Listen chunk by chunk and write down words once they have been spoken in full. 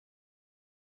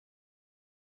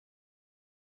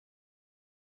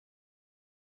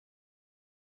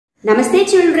Namaste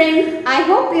children, I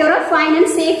hope you are all fine and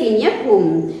safe in your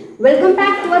home. Welcome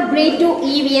back to our Grade 2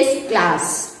 EVS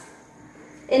class.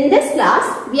 In this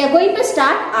class, we are going to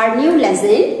start our new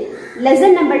lesson.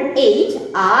 Lesson number 8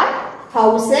 are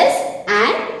houses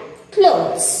and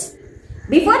clothes.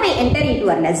 Before we enter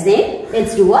into our lesson,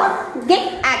 let's do a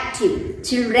get active.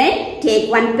 Children,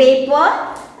 take one paper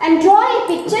and draw a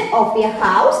picture of your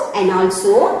house and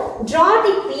also draw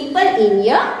the people in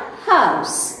your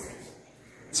house.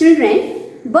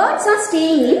 Children, birds are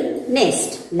staying in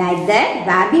nest. Like that,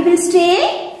 where we will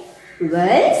stay? We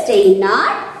will stay in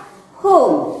our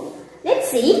home.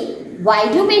 Let's see, why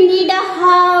do we need a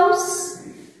house?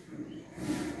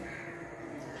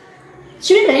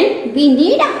 Children, we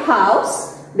need a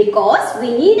house because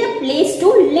we need a place to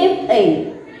live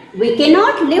in. We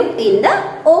cannot live in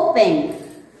the open.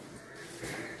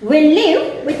 We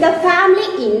live with a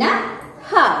family in a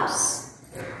house.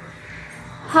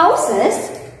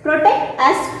 Houses protect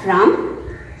us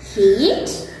from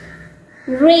heat,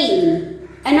 rain,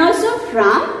 and also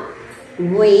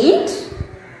from wind,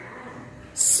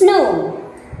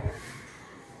 snow.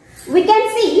 We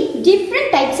can see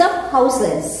different types of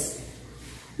houses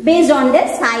based on their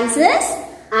sizes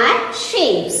and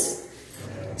shapes.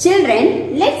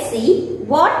 Children, let's see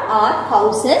what are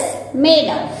houses made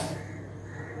of.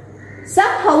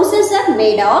 Some houses are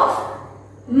made of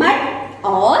mud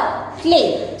or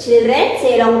clay. Children,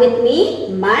 say along with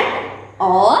me, mud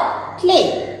or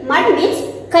clay. Mud means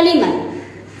kaliman.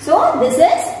 So, this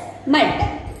is mud.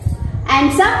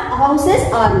 And some houses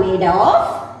are made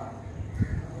of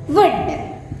wood.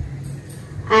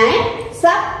 And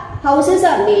some houses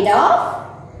are made of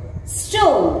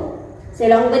stone.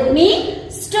 Say along with me,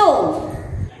 stone.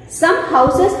 Some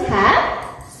houses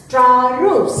have straw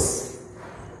roofs.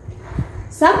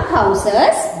 Some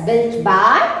houses built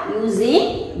by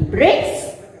using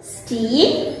bricks,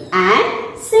 steel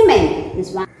and cement.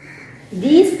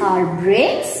 These are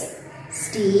bricks,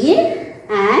 steel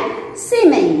and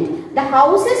cement. The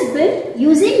houses built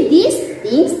using these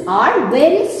things are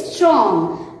very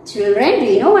strong. Children, do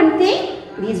you know one thing?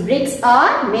 These bricks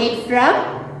are made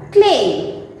from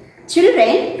clay.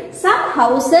 Children, some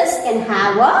houses can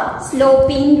have a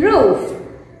sloping roof.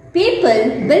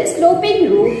 People build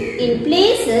sloping roof in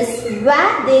places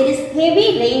where there is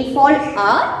heavy rainfall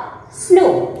or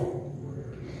snow.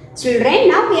 Children,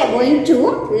 now we are going to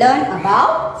learn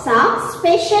about some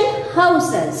special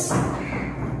houses.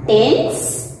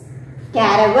 Tents,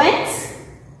 caravans,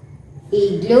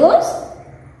 igloos,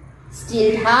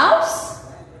 stilt house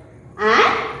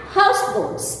and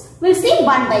houseboats. We'll see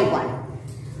one by one.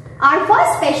 Our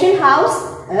first special house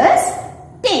is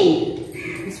tent.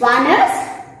 This one is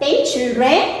tent.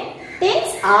 Children,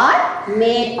 tents are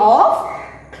made of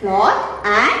cloth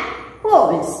and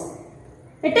poles.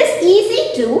 It is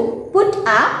easy to put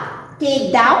up,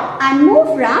 take down and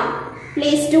move from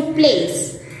place to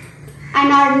place.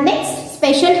 And our next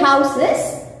special house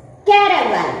is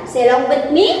caravan. Say along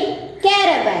with me,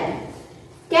 caravan.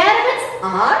 Caravans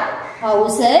are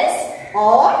houses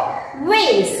or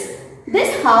wheels.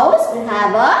 This house will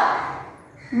have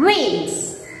a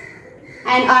wheels.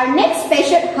 And our next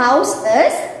special house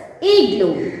is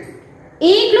igloo.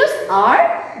 Igloos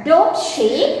are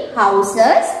dome-shaped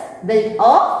houses built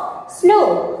of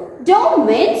snow. Dome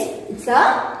means it's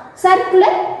a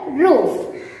circular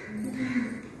roof.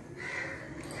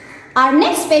 Our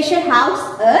next special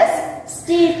house is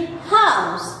stilt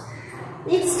house.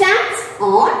 It stands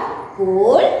on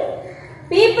pole.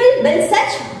 People build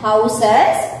such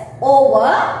houses over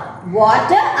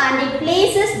water and in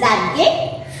places that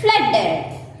get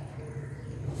flooded.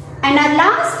 And our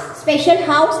last special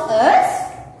house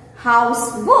is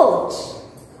houseboat.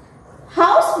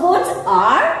 Houseboats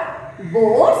are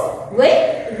boats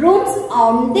with rooms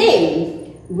on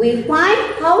them. We find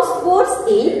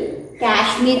houseboats in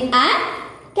Kashmir and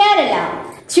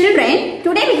Kerala. Children,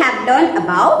 today we have learned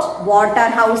about what are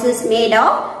houses made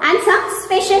of and some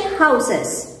special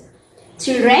houses.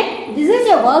 Children, this is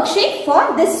your worksheet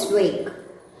for this week.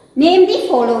 Name the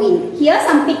following. Here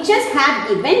some pictures have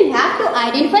given. You have to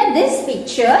identify these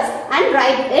pictures and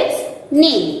write its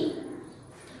name.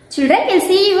 Children, we'll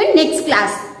see you in next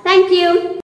class. Thank you.